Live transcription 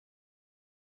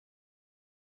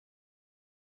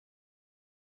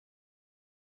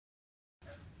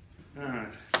All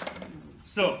right.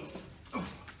 So,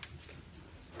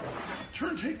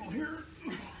 turntable here.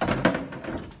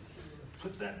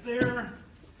 Put that there.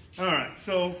 All right.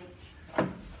 So,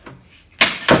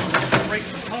 break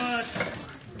the pot.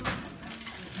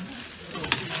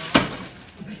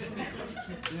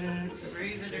 Next.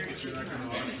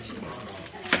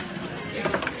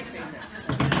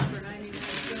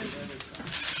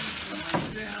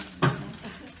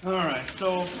 All right,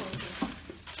 so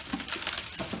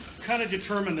kind of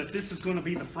determined that this is going to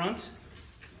be the front,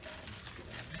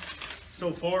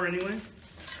 so far anyway.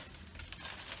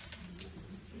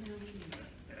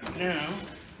 Now,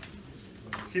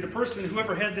 see the person,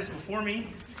 whoever had this before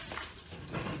me,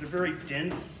 this is a very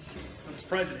dense, I'm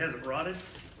surprised it hasn't rotted,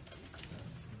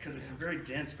 because it's a very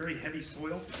dense, very heavy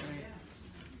soil.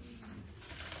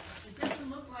 It doesn't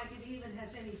look like it even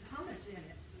has any pumice in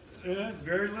it. Yeah, it's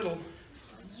very little.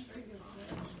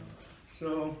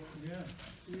 So, yeah.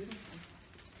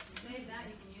 Save that,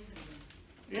 you can use it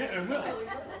again. Yeah, I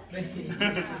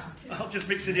will. I'll just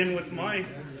mix it in with my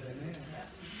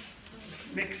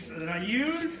mix that I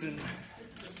use. And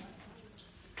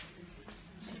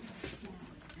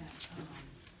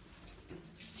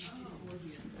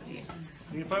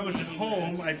see, if I was at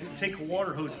home, I'd take a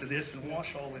water hose to this and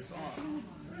wash all this off.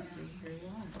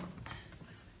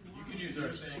 You could use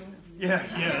our sink. Yeah,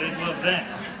 they'd love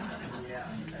that.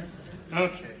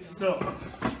 Okay, so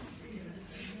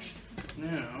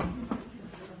now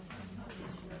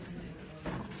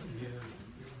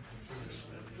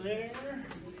there.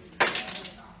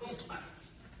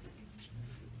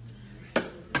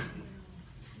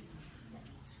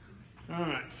 All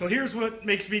right, so here's what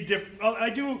makes me different. I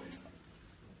do,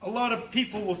 a lot of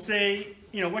people will say,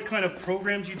 you know, what kind of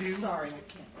programs you do. Sorry, I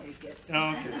can't make it.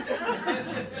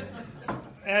 Okay.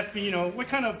 Ask me, you know, what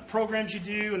kind of programs you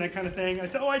do and that kind of thing. I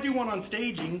said, oh, I do one on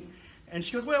staging. And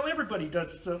she goes, well, everybody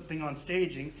does something on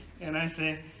staging. And I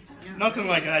say, nothing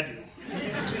like I do.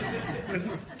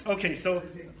 Okay, so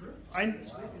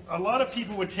a lot of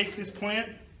people would take this plant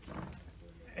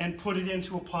and put it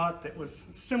into a pot that was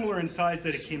similar in size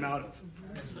that it came out of.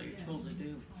 That's what you're told to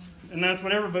do. And that's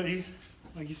what everybody,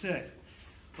 like you said.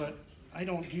 But I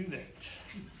don't do that.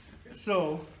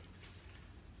 So,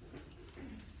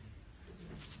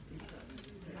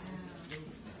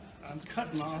 I'm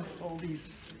cutting off all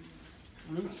these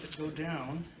roots that go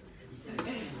down.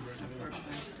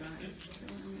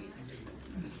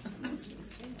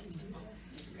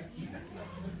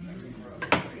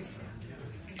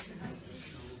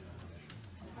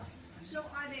 So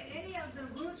are there any of the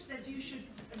roots that you should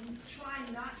try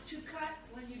not to cut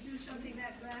when you do something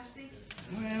that drastic?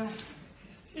 Well,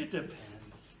 it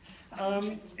depends.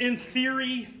 In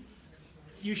theory,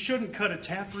 you shouldn't cut a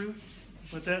taproot,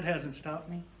 but that hasn't stopped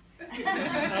me.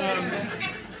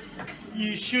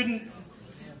 You shouldn't,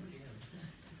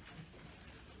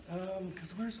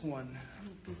 because where's one? I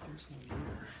don't think there's one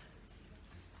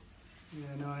here.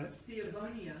 Yeah, no. The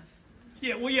Avonia.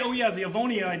 Yeah, well, yeah, the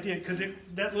Avonia I did, because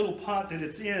that little pot that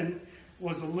it's in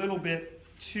was a little bit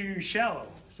too shallow.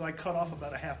 So I cut off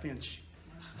about a ½ inch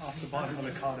off the bottom of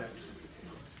the codex.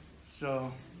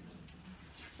 So,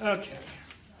 okay.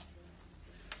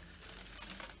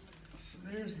 So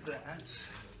there's that.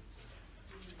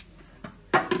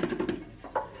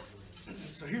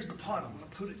 So here's the pot I'm going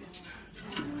to put it in.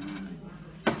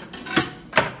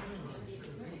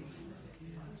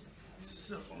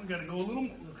 So we got to go a little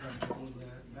more.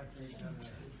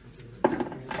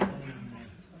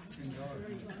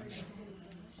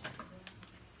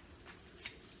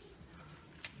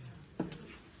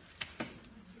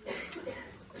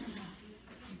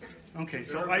 Okay,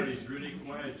 so everybody's really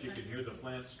quiet. You can hear the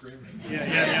plants screaming. Yeah.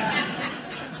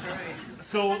 That's right.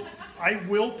 So I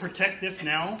will protect this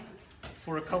now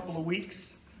for a couple of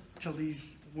weeks till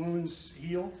these wounds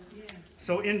heal. Yes.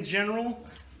 So in general,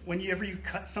 whenever you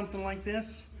cut something like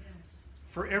this,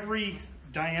 for every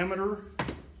diameter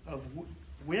of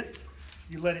width,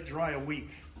 you let it dry a week.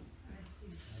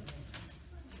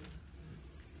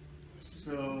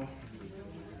 So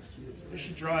it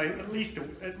should dry at least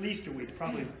a week,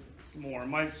 probably more.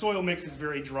 My soil mix is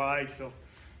very dry, so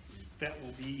that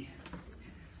will be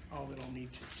all that I'll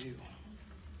need to do.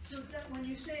 So that when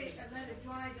you say let it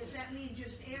dry, does that mean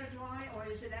just air dry, or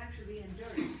is it actually in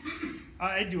dirt?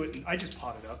 I do it. I just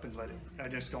pot it up and let it. I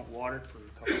just don't water it for a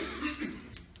couple of weeks.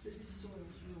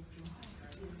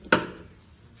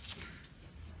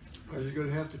 Are you going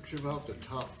to have to trim off the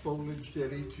top foliage,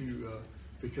 Denny,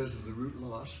 because of the root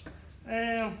loss?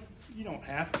 Well, you don't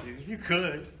have to. You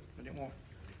could, but it won't.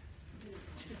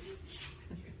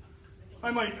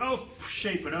 I'll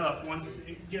shape it up once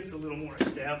it gets a little more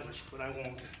established, but I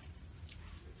won't.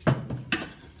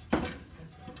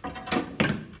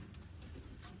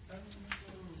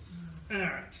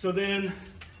 So then,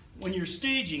 when you're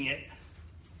staging it,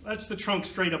 that's the trunk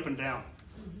straight up and down,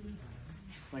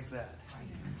 like that.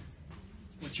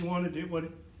 What you want to do, what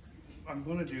I'm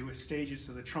going to do is stage it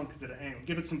so the trunk is at an angle.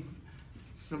 Give it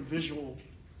some visual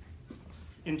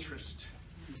interest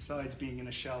besides being in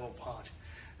a shallow pot.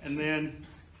 And then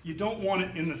you don't want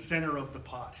it in the center of the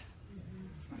pot.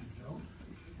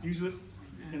 Usually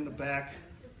in the back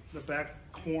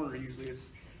corner usually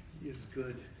is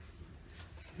good.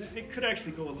 It could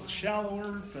actually go a little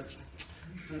shallower, but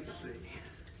let's see.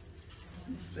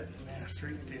 It's that mass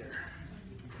right there.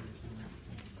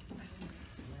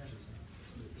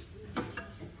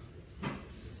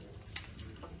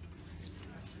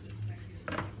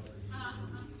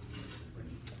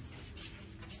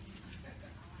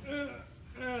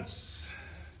 That's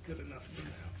good enough for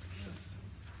now. Yes.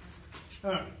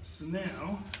 All right, so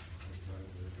now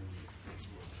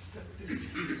set this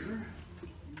here.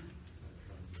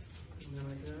 And then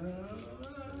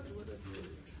what did I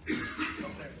do?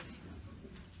 Oh, there it is.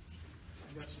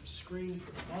 I got some screen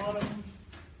for the bottom.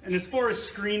 And as far as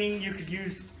screening, you could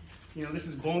use, this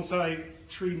is bonsai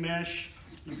tree mesh.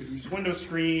 You could use window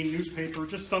screen, newspaper,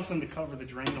 just something to cover the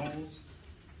drain holes.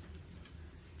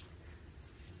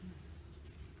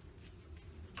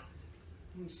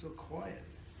 It's so quiet.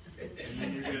 And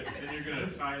then you're gonna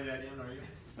tie that in, are you?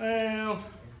 Well,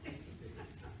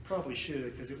 probably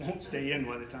should, because it won't stay in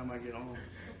by the time I get home.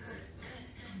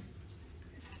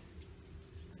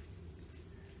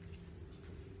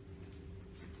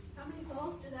 How many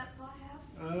balls did that pot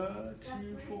have?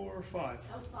 2, 4, 5.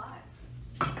 Oh,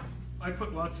 5. I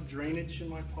put lots of drainage in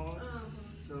my pots,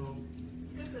 so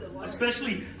It's good for the water.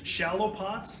 especially shallow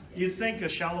pots. You'd think a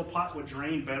shallow pot would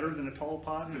drain better than a tall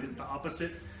pot, but it's the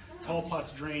opposite. Tall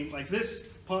pots drain, like this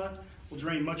pot will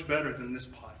drain much better than this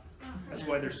pot. That's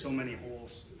why there's so many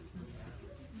holes.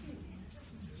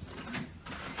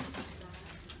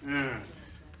 So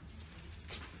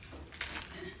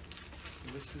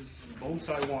this is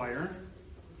bonsai wire,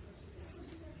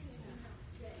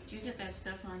 Did you get that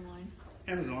stuff online?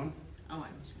 Amazon. Oh, I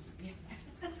was.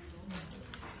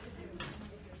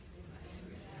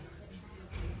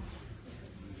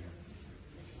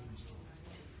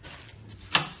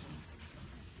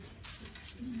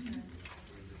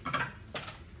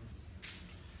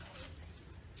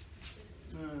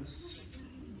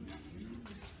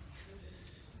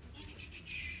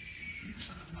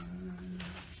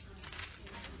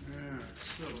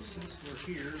 So since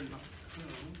we're here,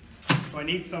 so I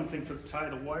need something to tie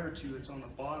the wire to that's on the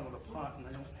bottom of the pot, and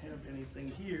I don't have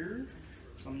anything here,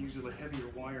 so I'm using a heavier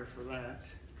wire for that.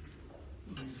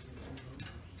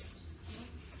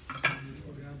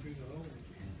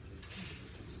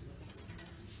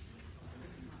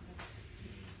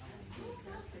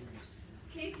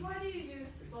 Keith, why do you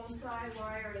use bonsai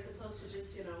wire as opposed to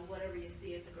just, whatever you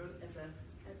see at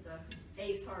the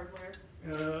Ace Hardware?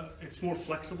 It's more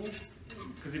flexible,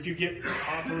 because if you get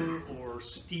copper or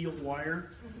steel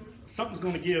wire, something's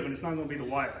going to give, and it's not going to be the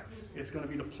wire. It's going to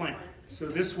be the plant. So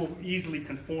this will easily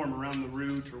conform around the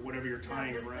root or whatever you're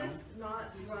tying Does around. this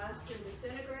not rust and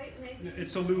disintegrate, maybe?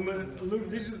 It's aluminum.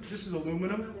 This is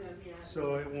aluminum,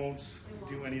 so it won't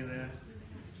do any of that.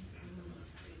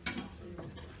 So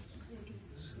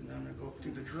now I'm going to go up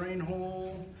through the drain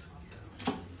hole.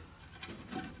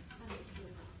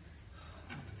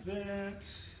 That,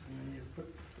 and then you put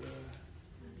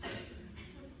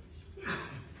the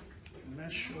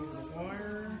mesh over the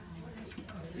wire.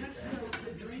 That's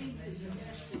the drain that you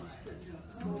actually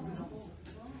put over the hole.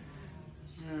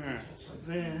 Alright, so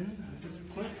then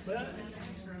clip that.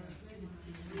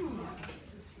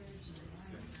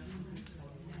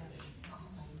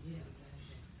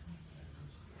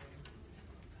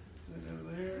 Put it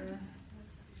over there.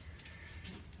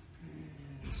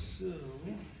 And so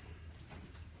I'm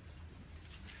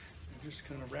just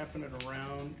kind of wrapping it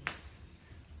around.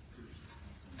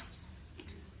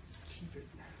 Keep it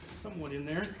somewhat in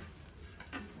there.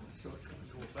 So it's going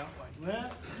to go about like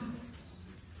that.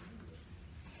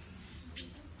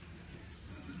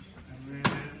 And then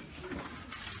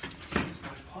here's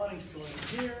my potting soil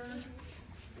here.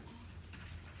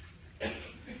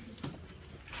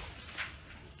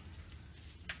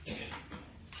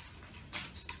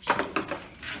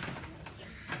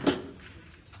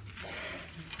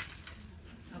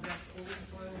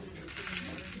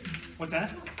 What's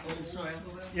that? Old soil.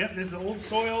 Yep, this is old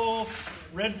soil,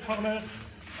 red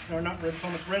pumice, or not red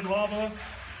pumice, red lava,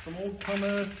 some old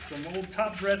pumice, some old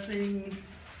top dressing.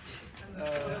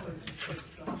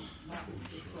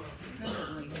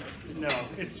 No,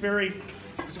 it's it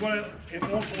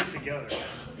won't hold together.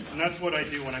 And that's what I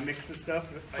do when I mix this stuff.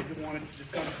 I do want it to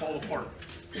just kind of fall apart.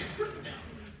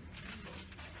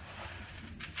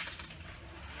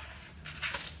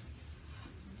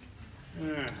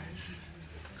 Alright.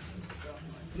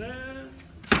 That. And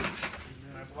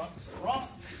then I brought some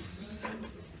rocks.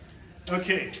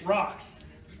 Okay, rocks.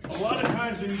 A lot of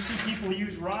times when you see people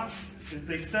use rocks, is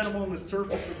they set them on the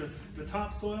surface of the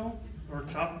topsoil or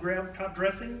top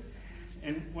dressing.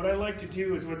 And what I like to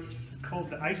do is what's called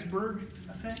the iceberg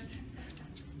effect.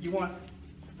 You want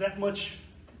that much,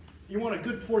 you want a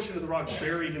good portion of the rock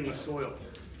buried in the soil.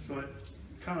 So it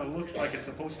kind of looks like it's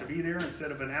supposed to be there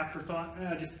instead of an afterthought.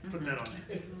 Just put that on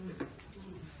there.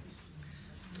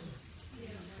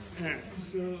 Alright,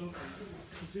 so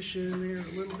position there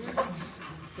a little bit.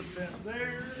 Put that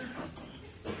there.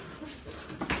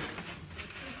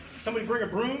 Somebody bring a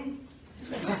broom?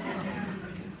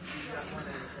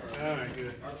 Alright,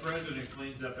 good. Our president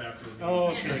cleans up after me. Oh,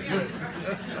 okay, good.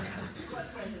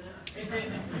 What president?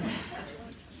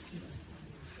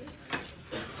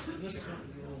 This one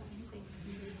will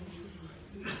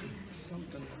go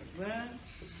something like that.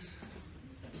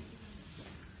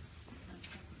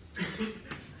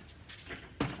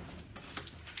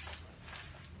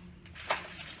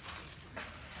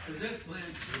 Is that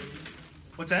plant blooming?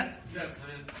 What's that? Is that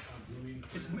plant blooming?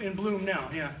 It's in bloom now,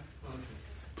 yeah.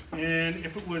 Okay. And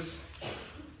if it was,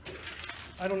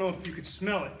 I don't know if you could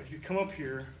smell it. If you come up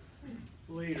here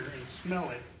later and smell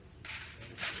it,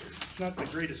 it's not the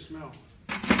greatest smell.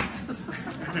 You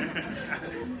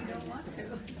don't want to.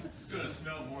 It's gonna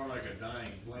smell more like a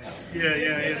dying plant. Yeah,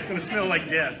 it's gonna smell like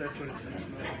death. That's what it's gonna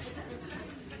smell like.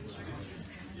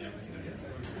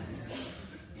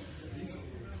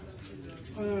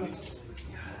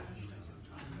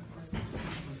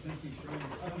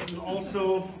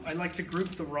 Also, I like to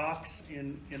group the rocks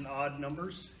in odd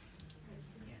numbers.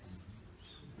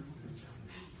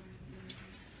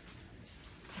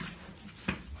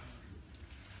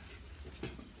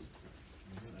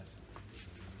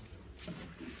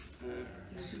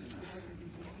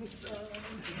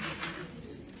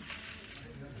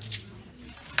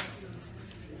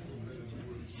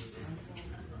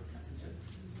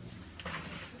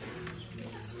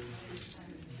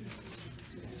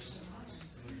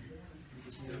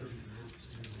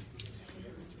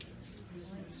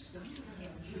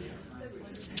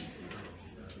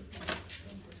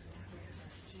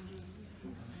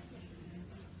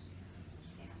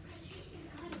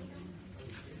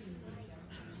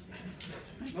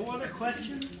 No other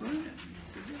questions?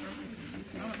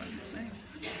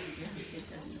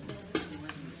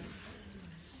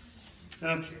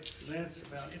 Okay, so that's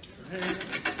about it for there.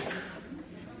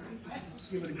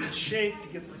 Give it a good shake to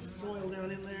get the soil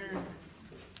down in there.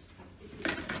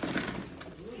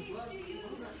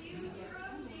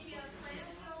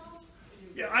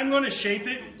 Yeah, I'm going to shape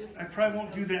it. I probably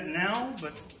won't do that now,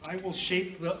 but I will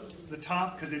shape the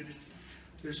top because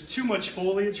there's too much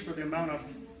foliage for the amount of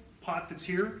pot that's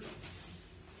here.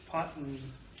 Pot and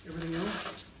everything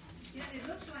else. Yeah, it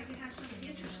looks like it has some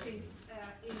interesting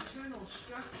internal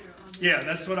structure on the. Yeah,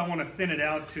 that's what I want to thin it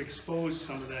out to expose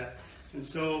some of that. And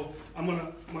so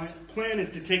my plan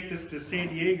is to take this to San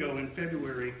Diego in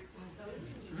February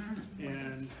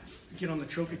and get on the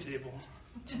trophy table.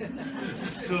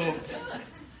 So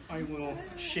I will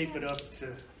shape it up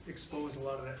to expose a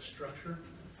lot of that structure.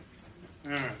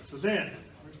 All right, so then,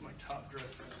 where's my top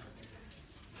dressing?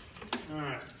 All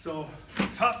right, so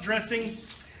top dressing,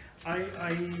 I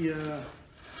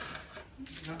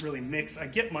not really mix. I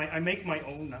make my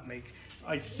own, not make.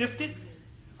 I sift it.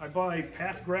 I buy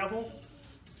path gravel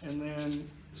and then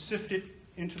sift it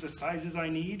into the sizes I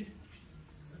need.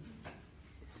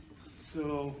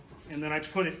 So, and then I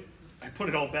put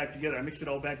it all back together. I mix it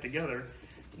all back together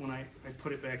when I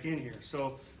put it back in here.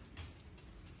 So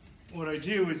what I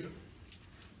do is,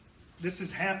 this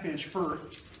is 1/2 inch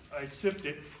first. I sift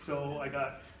it, so I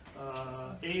got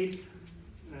 1/8,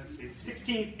 let's see,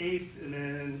 1/16, 1/8, and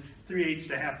then 3/8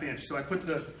 to 1/2 inch. So I put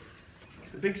the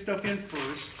big stuff in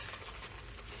first.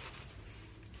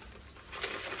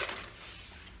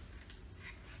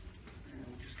 And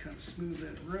we'll just kind of smooth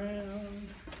that around.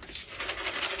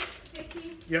 Hey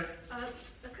Keith, Yep.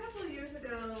 a couple of years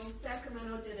ago,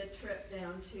 Sacramento did a trip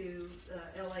down to the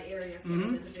LA area for Mhm.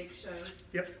 one of the big shows.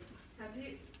 Yep.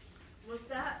 Was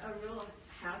that a real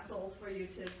hassle for you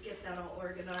to get that all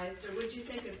organized, or would you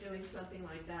think of doing something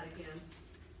like that again?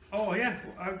 Oh yeah,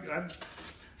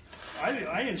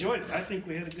 I enjoyed it. I think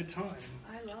we had a good time.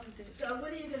 I loved it. So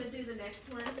what are you gonna do the next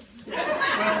one?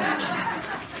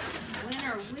 When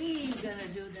are we gonna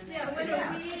do the Yeah, next when one?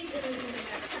 are we gonna do the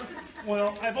next one?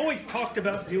 Well, I've always talked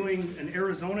about doing an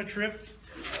Arizona trip,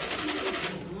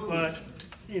 but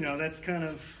you know, that's kind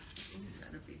of,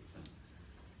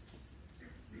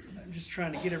 I'm just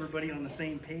trying to get everybody on the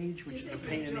same page, which is a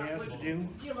pain in the ass to do.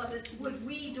 Do you love this? Would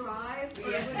we drive,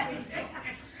 or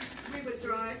would we would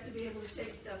drive to be able to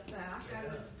take stuff back? I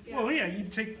would guess. Well, yeah, you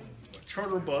take a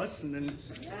charter bus and then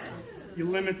you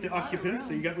limit the occupants,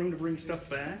 so you got room to bring stuff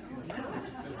back.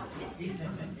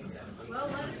 Well,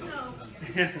 let us know.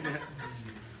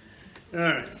 All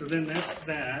right, so then that's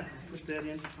that. Put that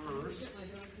in first.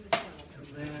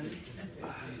 And then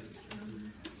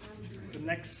the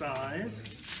next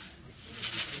size.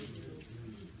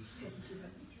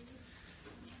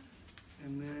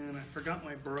 And then I forgot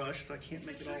my brush, so I can't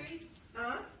make it all.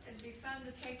 Huh? It'd be fun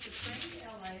to take the train to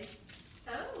LA.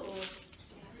 Oh.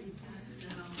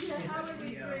 Yeah, how would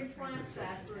we bring plants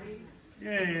back, Bree?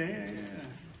 Yeah.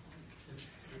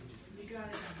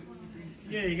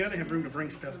 Yeah, you gotta have room to bring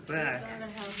stuff back.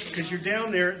 Because you're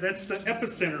down there, that's the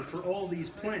epicenter for all these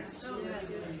plants.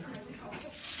 Yes.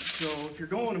 So if you're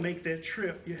going to make that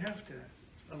trip, you have to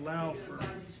allow for,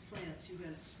 Plants, you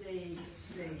gotta save.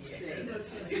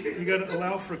 you gotta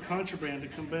allow for contraband to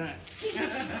come back. Is the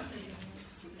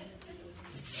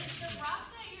rock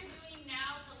that you're doing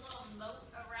now, the little moat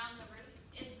around the roof,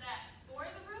 is that for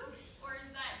the roof, or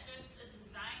is that just a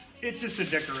design thing? It's just a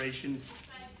decoration.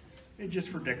 It's just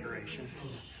for decoration.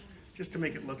 Just to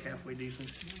make it look halfway decent.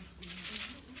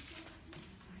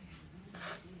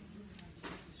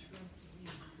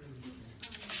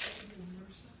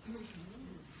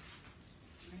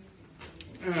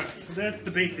 Alright, so that's the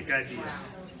basic idea.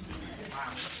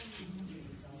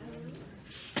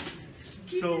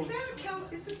 So, Doesn't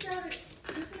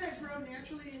that grow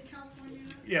naturally in California?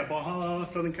 yeah, Baja,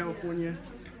 Southern California.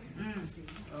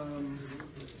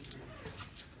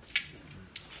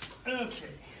 Okay.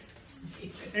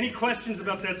 Any questions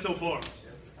about that so far?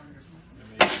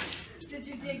 Did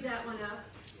you dig that one up?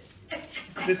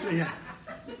 This, yeah,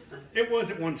 it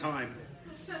was at one time.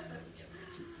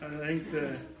 I think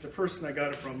the person I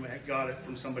got it from got it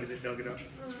from somebody that dug it up.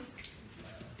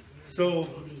 So,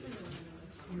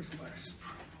 where's my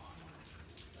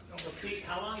So Pete,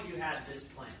 how long have you had this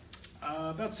plant?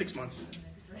 about 6 months.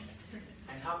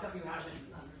 And how come you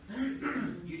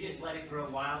haven't, you just let it grow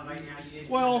wild right now? You didn't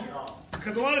Well, trim it at all?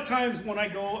 because a lot of times when I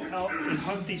go out and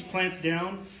hunt these plants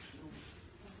down,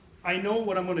 I know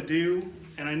what I'm going to do,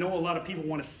 and I know a lot of people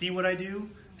want to see what I do,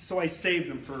 so I save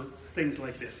them for things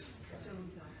like this.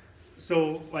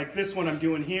 So, like this one I'm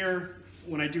doing here,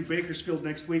 when I do Bakersfield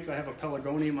next week, I have a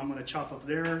pelargonium I'm going to chop up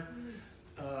there.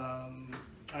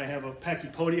 I have a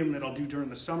pachypodium that I'll do during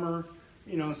the summer.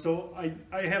 You know, so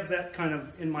I have that kind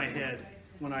of in my head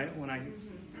when I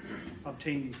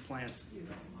obtain these plants,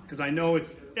 because I know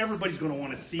everybody's going to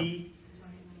want to see,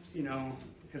 you know,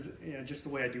 because just the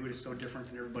way I do it is so different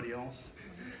than everybody else.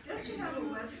 Don't you have a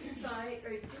website?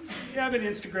 Or Yeah, I have an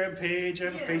Instagram page, I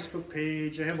have a Facebook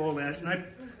page, I have all that, and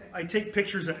I take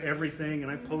pictures of everything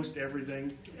and I post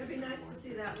everything. It'd be nice to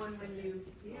see that one when you,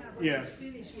 Yeah,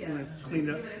 finish. when I cleaned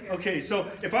up. Okay,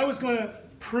 so if I was going to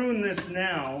prune this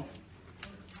now,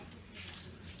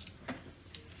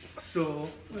 so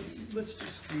let's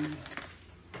just do.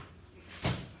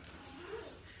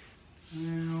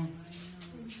 Now,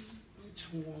 which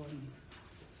one?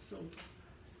 So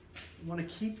I want to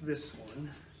keep this one.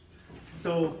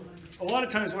 So a lot of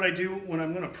times what I do when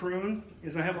I'm going to prune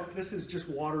is I have this is just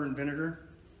water and vinegar,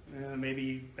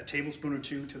 maybe a tablespoon or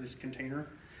two to this container.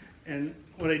 And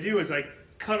what I do is I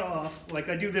cut off, like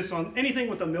I do this on anything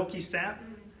with a milky sap,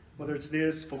 whether it's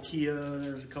this, Fokia,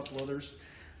 there's a couple others,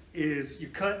 is you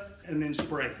cut and then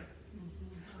spray.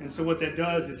 And so what that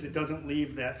does is it doesn't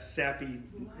leave that sappy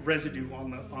residue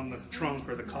on the trunk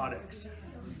or the caudex.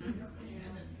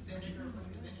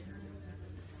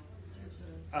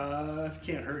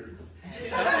 Can't hurt it.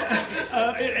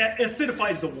 It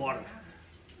acidifies the water.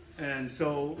 And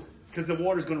so, because the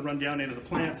water is going to run down into the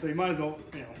plant, so you might as well,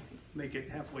 make it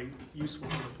halfway useful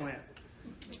for the plant.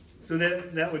 So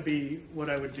that would be what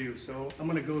I would do. So I'm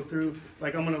going to go through,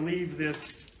 like I'm going to leave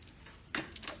this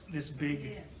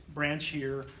big branch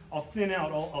here. I'll thin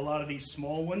out a lot of these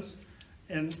small ones,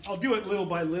 and I'll do it little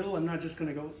by little. I'm not just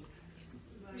going to go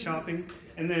chopping.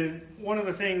 And then one of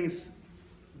the things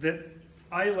that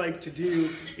I like to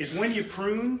do is when you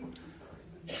prune,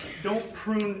 don't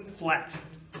prune flat.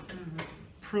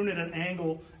 Prune at an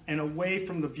angle and away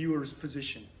from the viewer's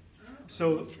position.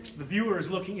 So the viewer is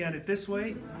looking at it this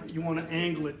way, you want to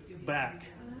angle it back.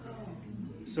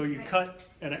 So you cut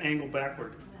at an angle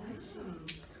backward.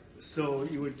 So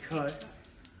you would cut,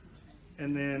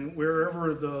 and then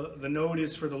wherever the node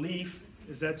is for the leaf,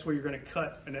 that's where you're going to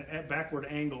cut at a backward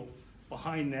angle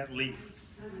behind that leaf.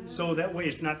 So that way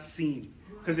it's not seen.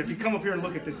 Because if you come up here and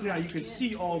look at this now, you can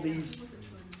see all these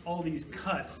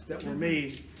cuts that were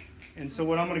made And so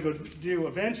what I'm gonna go do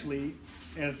eventually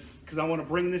is, because I want to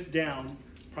bring this down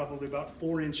probably about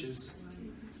 4 inches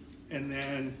and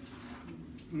then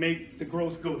make the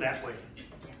growth go that way.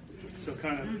 So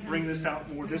kind of bring this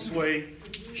out more this way,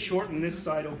 shorten this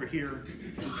side over here,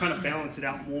 and kind of balance it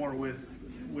out more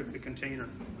with the container.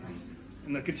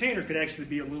 And the container could actually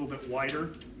be a little bit wider,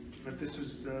 but this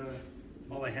was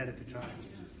all I had at the time.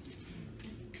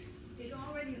 It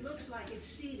already looks like it's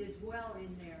seated well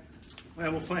in there.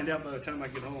 Well, we'll find out by the time I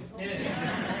get home.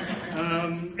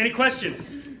 Any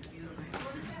questions?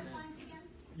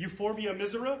 Euphorbia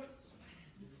misera?